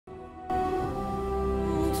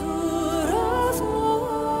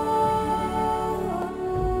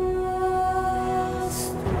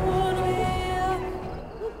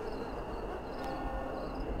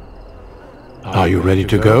Are you ready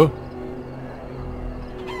to go?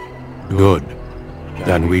 Good.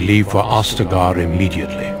 Then we leave for Ostagar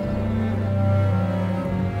immediately.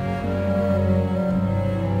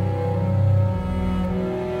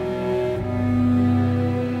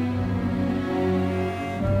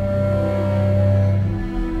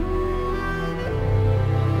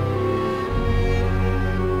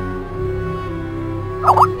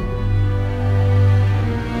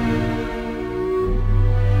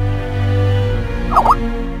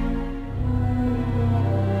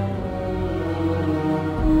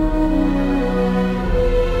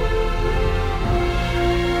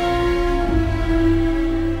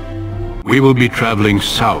 We will be traveling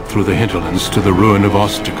south through the hinterlands to the ruin of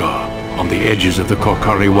Ostagar, on the edges of the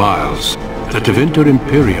Korcari Wilds. The Tevinter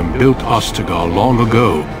Imperium built Ostagar long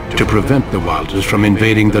ago to prevent the Wilders from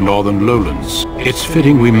invading the northern lowlands. It's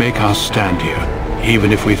fitting we make our stand here,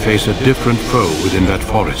 even if we face a different foe within that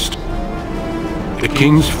forest. The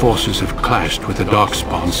King's forces have clashed with the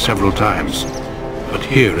Darkspawn several times, but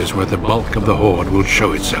here is where the bulk of the Horde will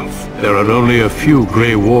show itself. There are only a few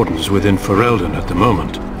Grey Wardens within Ferelden at the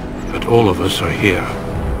moment, but all of us are here.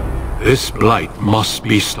 This blight must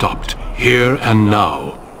be stopped, here and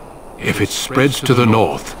now. If it spreads to the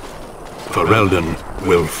north, Ferelden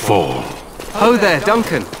will fall. Ho there,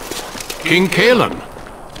 Duncan. King Cailan.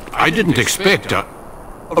 I didn't expect a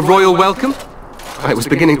royal welcome? I was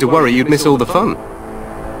beginning to worry you'd miss all the fun.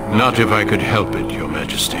 Not if I could help it, Your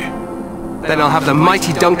Majesty. Then I'll have the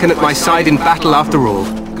mighty Duncan at my side in battle after all.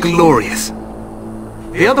 Glorious.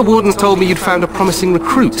 The other wardens told me you'd found a promising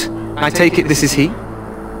recruit. I take it this is he?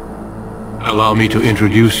 Allow me to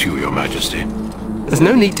introduce you, Your Majesty. There's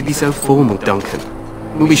no need to be so formal, Duncan.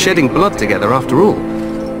 We'll be shedding blood together after all.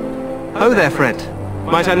 Ho there, friend.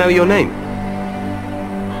 Might I know your name?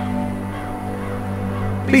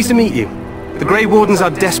 Pleased to meet you. The Grey Wardens are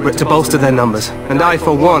desperate to bolster their numbers, and I,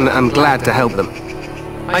 for one, am glad to help them.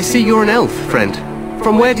 I see you're an elf, friend.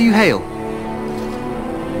 From where do you hail?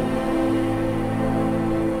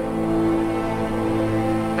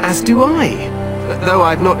 As do I, though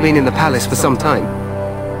I've not been in the palace for some time.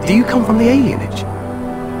 Do you come from the alienage?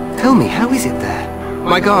 Tell me, how is it there?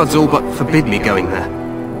 My guards all but forbid me going there.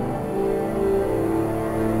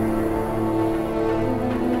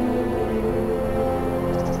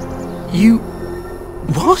 You...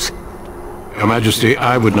 what? Your Majesty,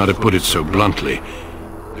 I would not have put it so bluntly.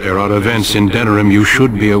 There are events in Denerim you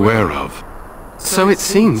should be aware of. So it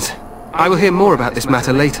seems. I will hear more about this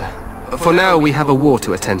matter later. For now, we have a war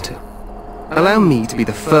to attend to. Allow me to be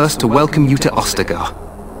the first to welcome you to Ostagar.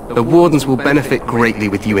 The Wardens will benefit greatly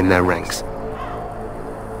with you in their ranks.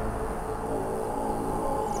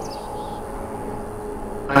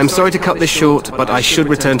 I'm sorry to cut this short, but I should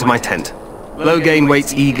return to my tent. Loghain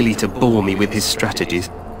waits eagerly to bore me with his strategies.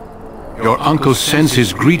 Your uncle sends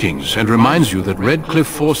his greetings and reminds you that Redcliffe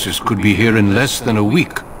forces could be here in less than a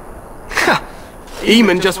week. Ha!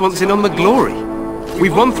 Eamon just wants in on the glory.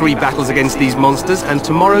 We've won 3 battles against these monsters, and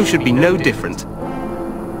tomorrow should be no different.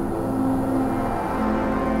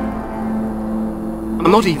 I'm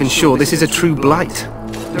not even sure this is a true blight.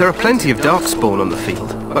 There are plenty of Darkspawn on the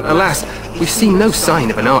field, but alas, we've seen no sign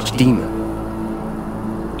of an archdemon.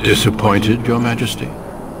 Disappointed, Your Majesty?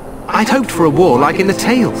 I'd hoped for a war like in the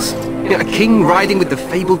tales. A king riding with the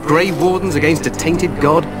fabled Grey Wardens against a tainted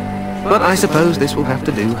god. But I suppose this will have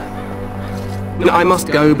to do. I must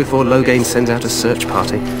go before Loghain sends out a search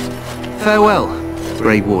party. Farewell,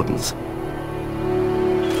 Grey Wardens.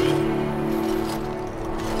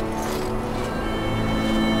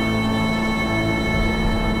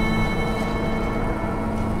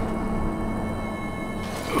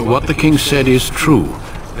 What the king said is true.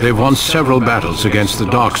 They've won several battles against the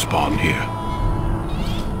Darkspawn here.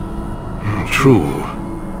 True.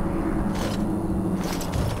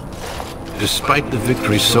 Despite the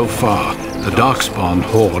victories so far, the Darkspawn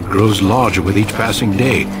horde grows larger with each passing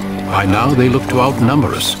day. By now they look to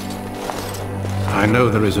outnumber us. I know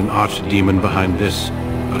there is an archdemon behind this,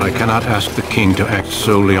 but I cannot ask the king to act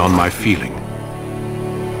solely on my feeling.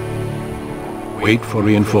 Wait for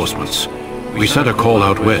reinforcements. We sent a call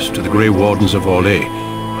out west to the Grey Wardens of Orlais,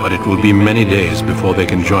 but it will be many days before they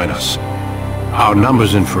can join us. Our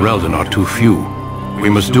numbers in Ferelden are too few. We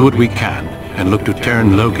must do what we can, and look to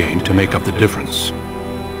Teyrn Loghain to make up the difference.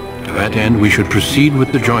 To that end, we should proceed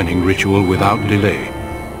with the joining ritual without delay.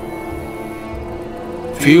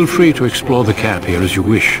 Feel free to explore the camp here as you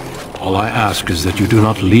wish. All I ask is that you do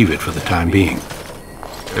not leave it for the time being.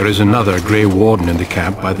 There is another Grey Warden in the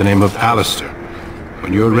camp by the name of Alistair.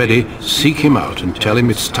 When you're ready, seek him out and tell him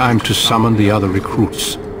it's time to summon the other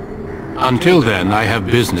recruits. Until then, I have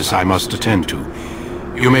business I must attend to.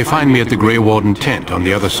 You may find me at the Grey Warden tent on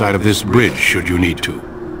the other side of this bridge, should you need to.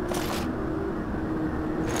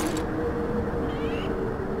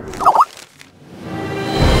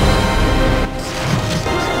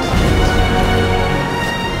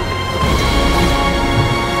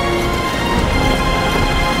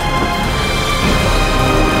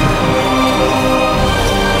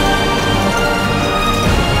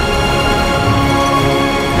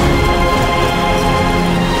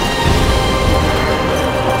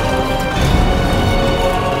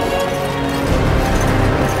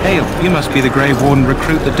 You must be the Grey Warden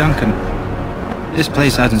recruit, the Duncan. This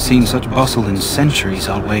place hasn't seen such bustle in centuries,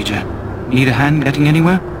 I'll wager. Need a hand getting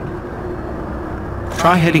anywhere?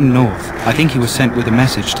 Try heading north. I think he was sent with a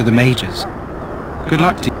message to the mages. Good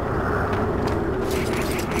luck to you.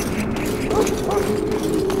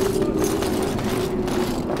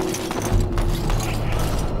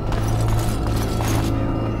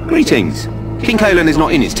 Greetings. King Cailan is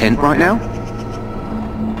not in his tent right now?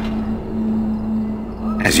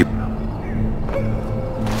 As you...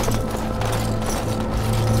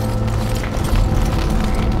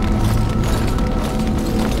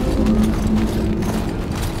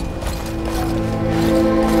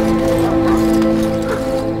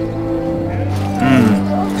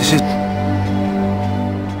 This is...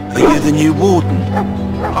 Are you the new Warden?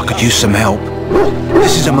 I could use some help.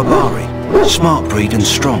 This is a Mabari, smart breed and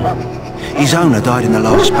strong. His owner died in the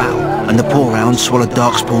last battle, and the poor hound swallowed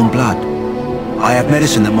Darkspawn blood. I have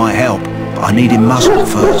medicine that might help, but I need him muzzled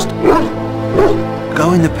first.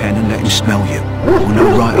 Go in the pen and let him smell you. We'll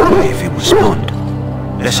know right away if he'll respond.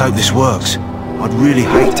 Let's hope this works. I'd really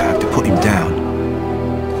hate to have to put him down.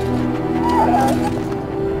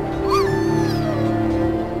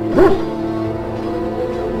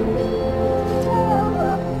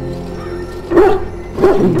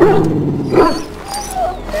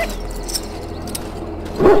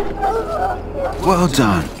 Well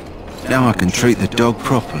done. Now I can treat the dog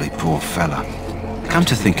properly, poor fella. Come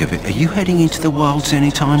to think of it, are you heading into the wilds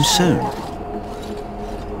anytime soon?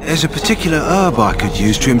 There's a particular herb I could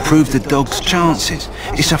use to improve the dog's chances.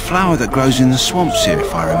 It's a flower that grows in the swamps here,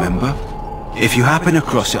 if I remember. If you happen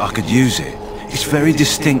across it, I could use it. It's very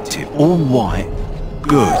distinctive, all white.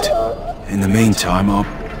 Good. In the meantime, I'll...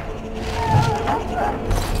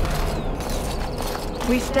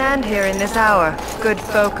 We stand here in this hour, good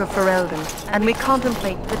folk of Ferelden, and we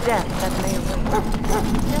contemplate the death that may await.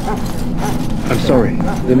 I'm sorry.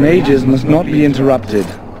 The mages must not be interrupted.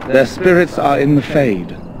 Their spirits are in the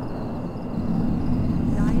Fade.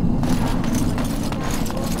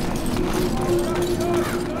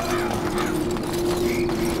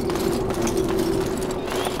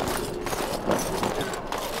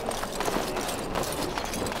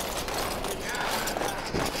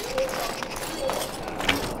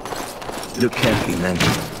 Look carefully, man.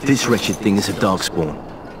 This wretched thing is a Darkspawn.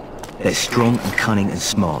 They're strong and cunning and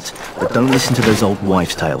smart, but don't listen to those old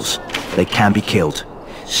wives' tales. They can be killed.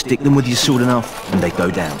 Stick them with your sword enough, and they go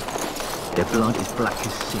down. Their blood is black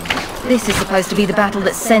as sin. This is supposed to be the battle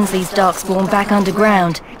that sends these Darkspawn back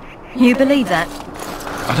underground. You believe that?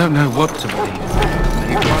 I don't know what to believe.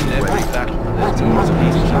 They won every battle. There's more to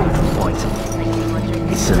each Fight.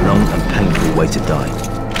 It's a long and painful way to die.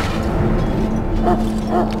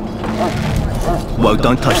 Well,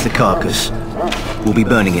 don't touch the carcass. We'll be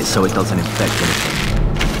burning it so it doesn't infect anything.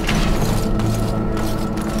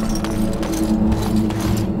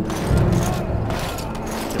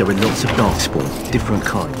 There are lots of Darkspawn, different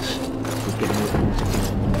kinds. We're getting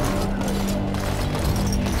reports.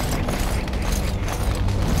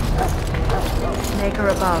 Maker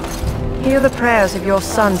above, hear the prayers of your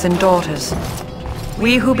sons and daughters.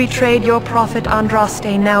 We who betrayed your prophet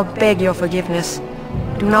Andraste now beg your forgiveness.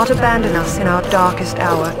 Do not abandon us in our darkest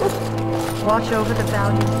hour. Watch over the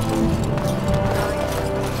valiant.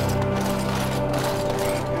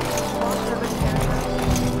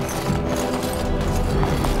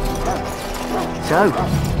 So,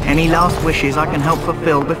 any last wishes I can help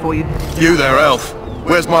fulfill before you... You there, elf.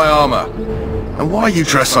 Where's my armor? And why are you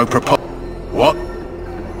dressed so What?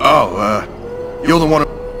 Oh, you're the one who...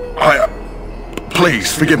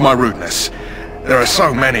 Please, forgive my rudeness. There are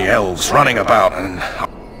so many elves running about and...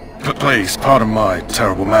 But please, pardon my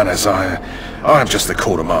terrible manners. I am just the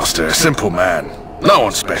quartermaster, a simple man. No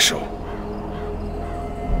one special.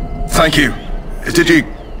 Thank you. Did you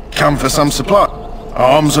come for some supply?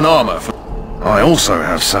 Arms and armor? I also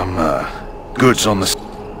have some, goods on the...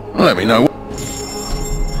 Let me know.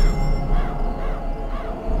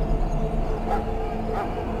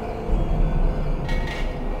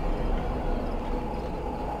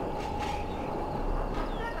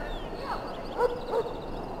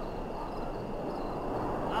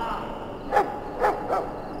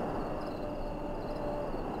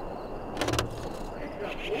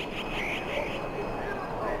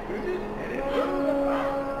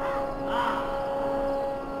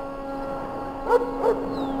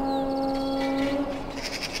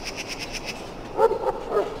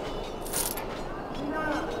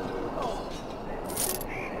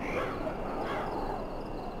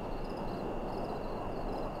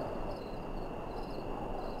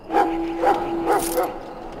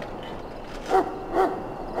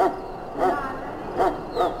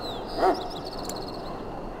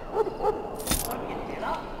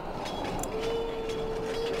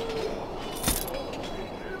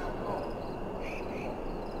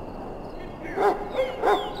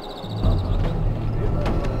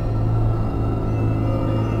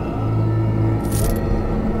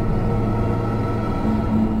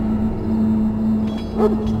 Life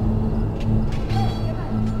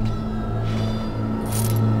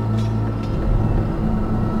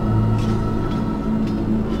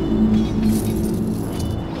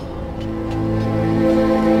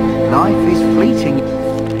is fleeting.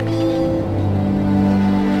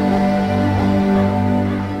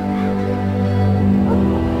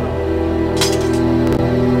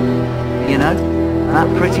 You know,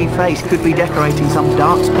 that pretty face could be decorating some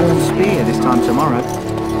darkspawn spear this time tomorrow.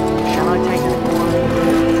 Shall I take it?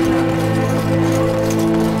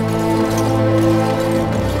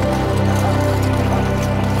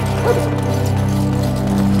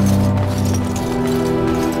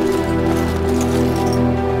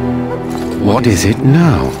 What is it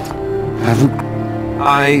now?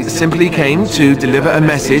 I simply came to deliver a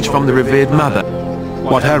message from the revered mother.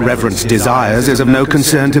 What her reverence desires is of no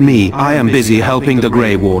concern to me. I am busy helping the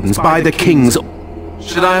Grey Wardens by the King's...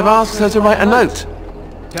 Should I have asked her to write a note?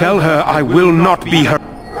 Tell her I will not be her...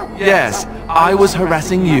 Yes, I was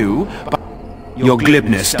harassing you, but Your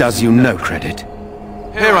glibness does you no credit.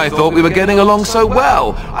 here I thought we were getting along so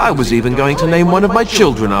well. I was even going to name one of my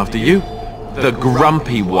children after you. The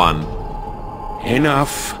Grumpy One.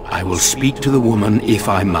 Enough. I will speak to the woman if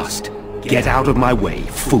I must. Get out of my way,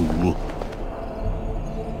 fool.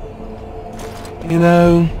 You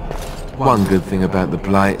know, one good thing about the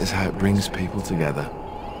Blight is how it brings people together.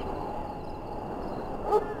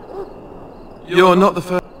 You're not the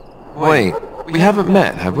first... Wait, we haven't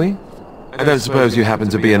met, have we? I don't suppose you happen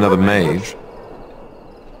to be another mage.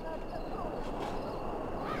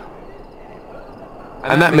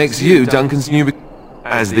 And that makes you Duncan's new...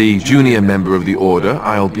 As the junior member of the Order,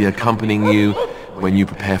 I'll be accompanying you when you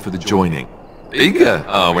prepare for the joining. Eager,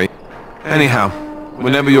 are we? Anyhow,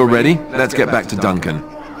 whenever you're ready, let's get back to Duncan.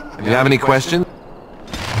 If you have any questions...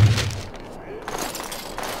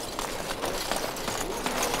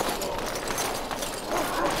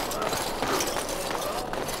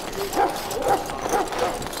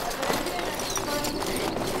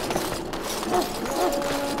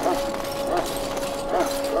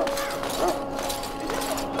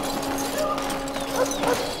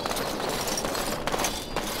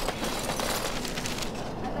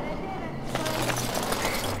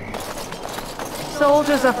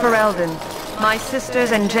 Soldiers of Ferelden, my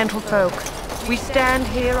sisters and gentlefolk, we stand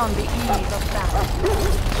here on the eve of battle.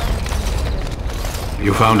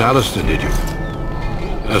 You found Alistair, did you?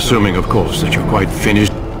 Assuming, of course, that you're quite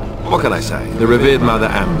finished. What can I say? The revered mother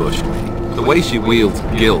ambushed me. The way she wields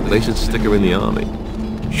guilt, they should stick her in the army.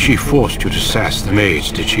 She forced you to sass the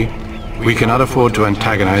mage, did she? We cannot afford to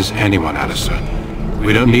antagonize anyone, Alistair.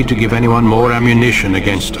 We don't need to give anyone more ammunition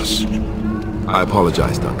against us. I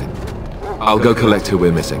apologize, Duncan. I'll go collect who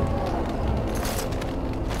we're missing.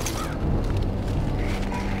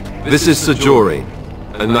 This is Sir Jory,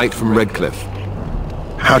 a knight from Redcliffe.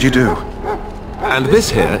 How do you do? And this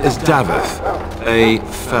here is Daveth, a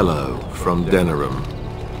fellow from Denerim.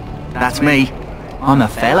 That's me. I'm a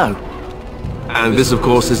fellow. And this, of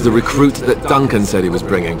course, is the recruit that Duncan said he was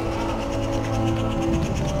bringing.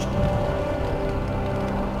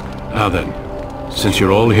 Now then, since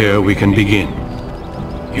you're all here, we can begin.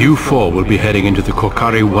 You four will be heading into the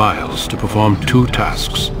Korcari Wilds to perform 2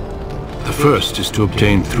 tasks. The first is to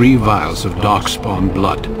obtain 3 vials of Darkspawn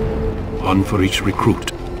blood, 1 for each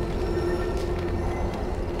recruit.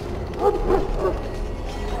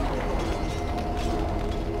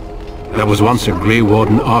 There was once a Grey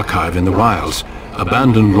Warden archive in the wilds,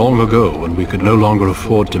 abandoned long ago when we could no longer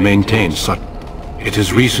afford to maintain such. It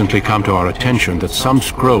has recently come to our attention that some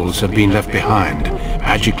scrolls have been left behind,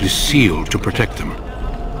 magically sealed to protect them.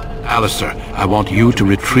 Alistair, I want you to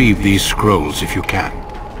retrieve these scrolls if you can.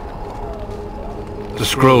 The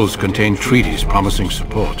scrolls contain treaties promising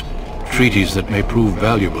support, treaties that may prove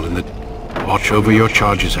valuable in the... Watch over your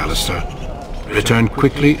charges, Alistair. Return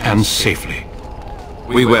quickly and safely.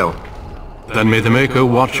 We will. Then may the Maker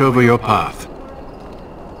watch over your path.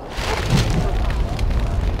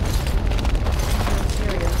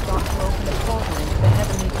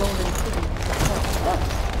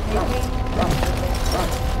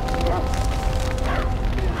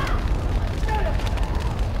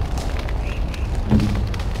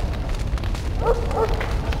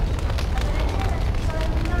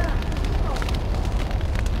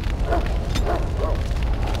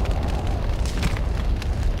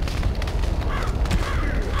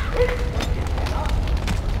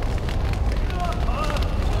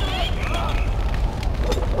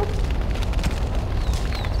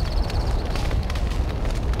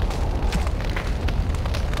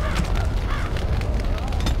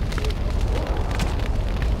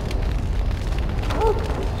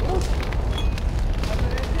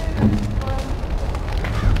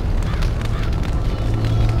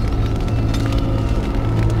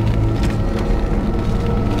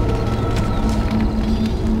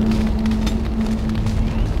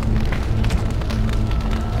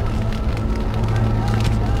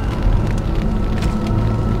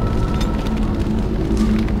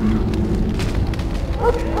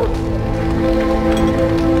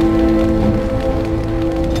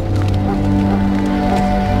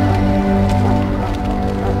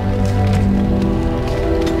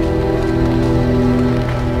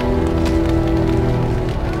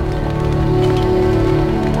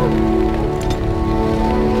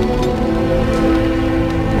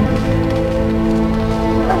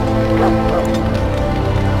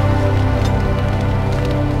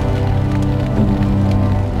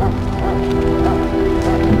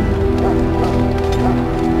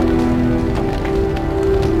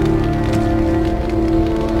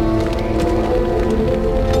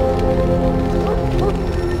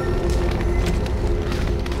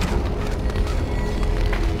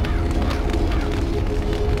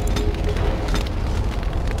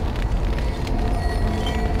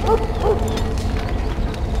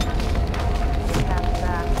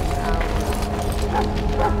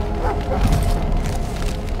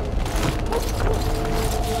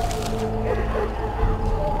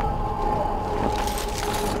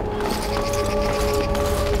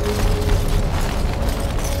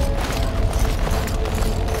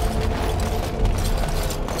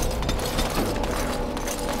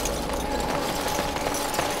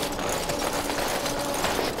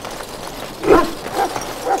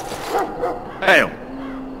 Hail.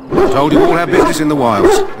 Told you all have business in the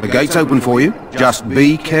wilds. The gate's open for you. Just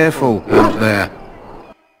be careful out there.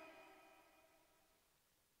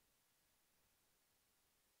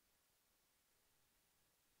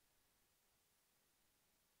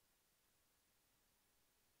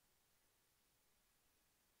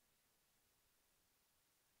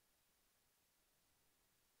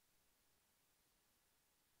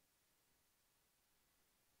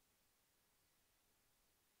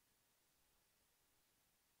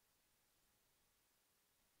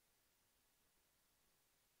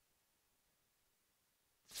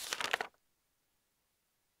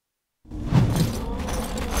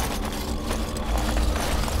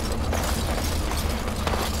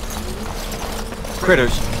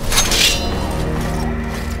 Critters.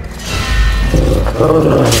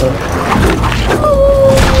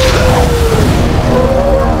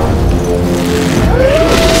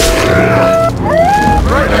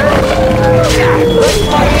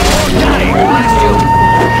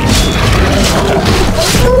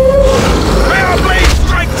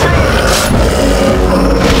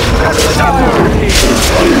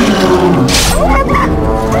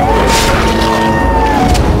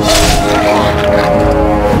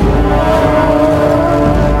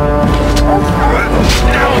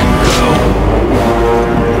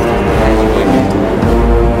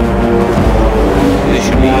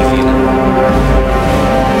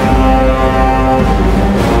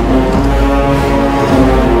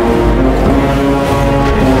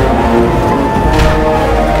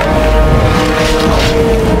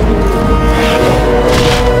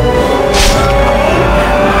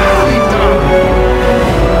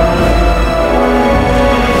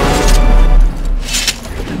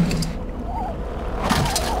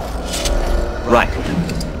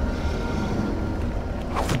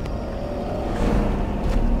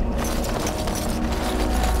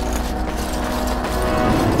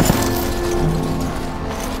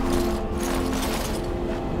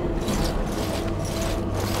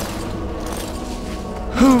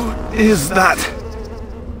 Is that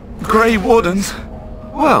Grey Wardens?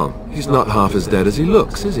 Well, he's not half as dead as he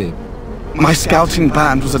looks, is he? My scouting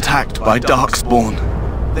band was attacked by Darkspawn.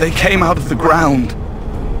 They came out of the ground.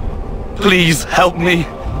 Please help me.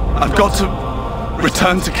 I've got to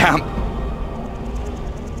return to camp.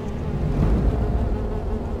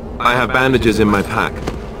 I have bandages in my pack.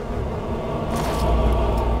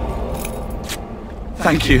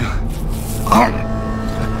 Thank you.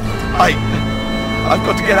 I've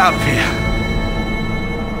got to get out of here.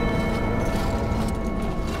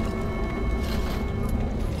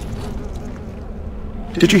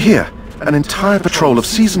 Did you hear? An entire patrol of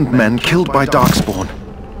seasoned men killed by Darkspawn.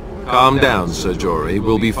 Calm down, Sir Jory.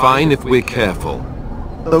 We'll be fine if we're careful.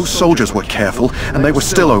 Those soldiers were careful, and they were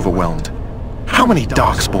still overwhelmed. How many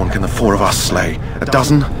Darkspawn can the four of us slay? A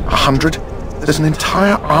dozen? 100? There's an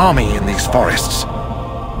entire army in these forests.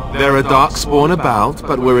 There are Darkspawn about,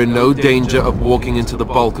 but we're in no danger of walking into the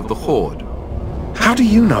bulk of the Horde. How do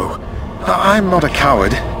you know? I'm not a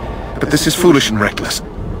coward, but this is foolish and reckless.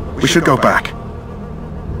 We should go back.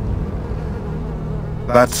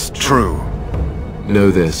 That's true.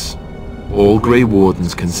 Know this. All Grey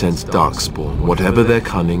Wardens can sense Darkspawn. Whatever their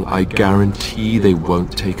cunning, I guarantee they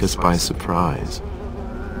won't take us by surprise.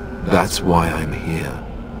 That's why I'm here.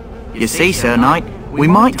 You see, Sir Knight, we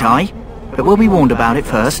might die, but we'll be warned about it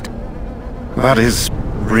first. That is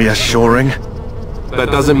reassuring. That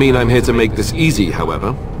doesn't mean I'm here to make this easy,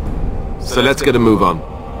 however. So let's get a move on.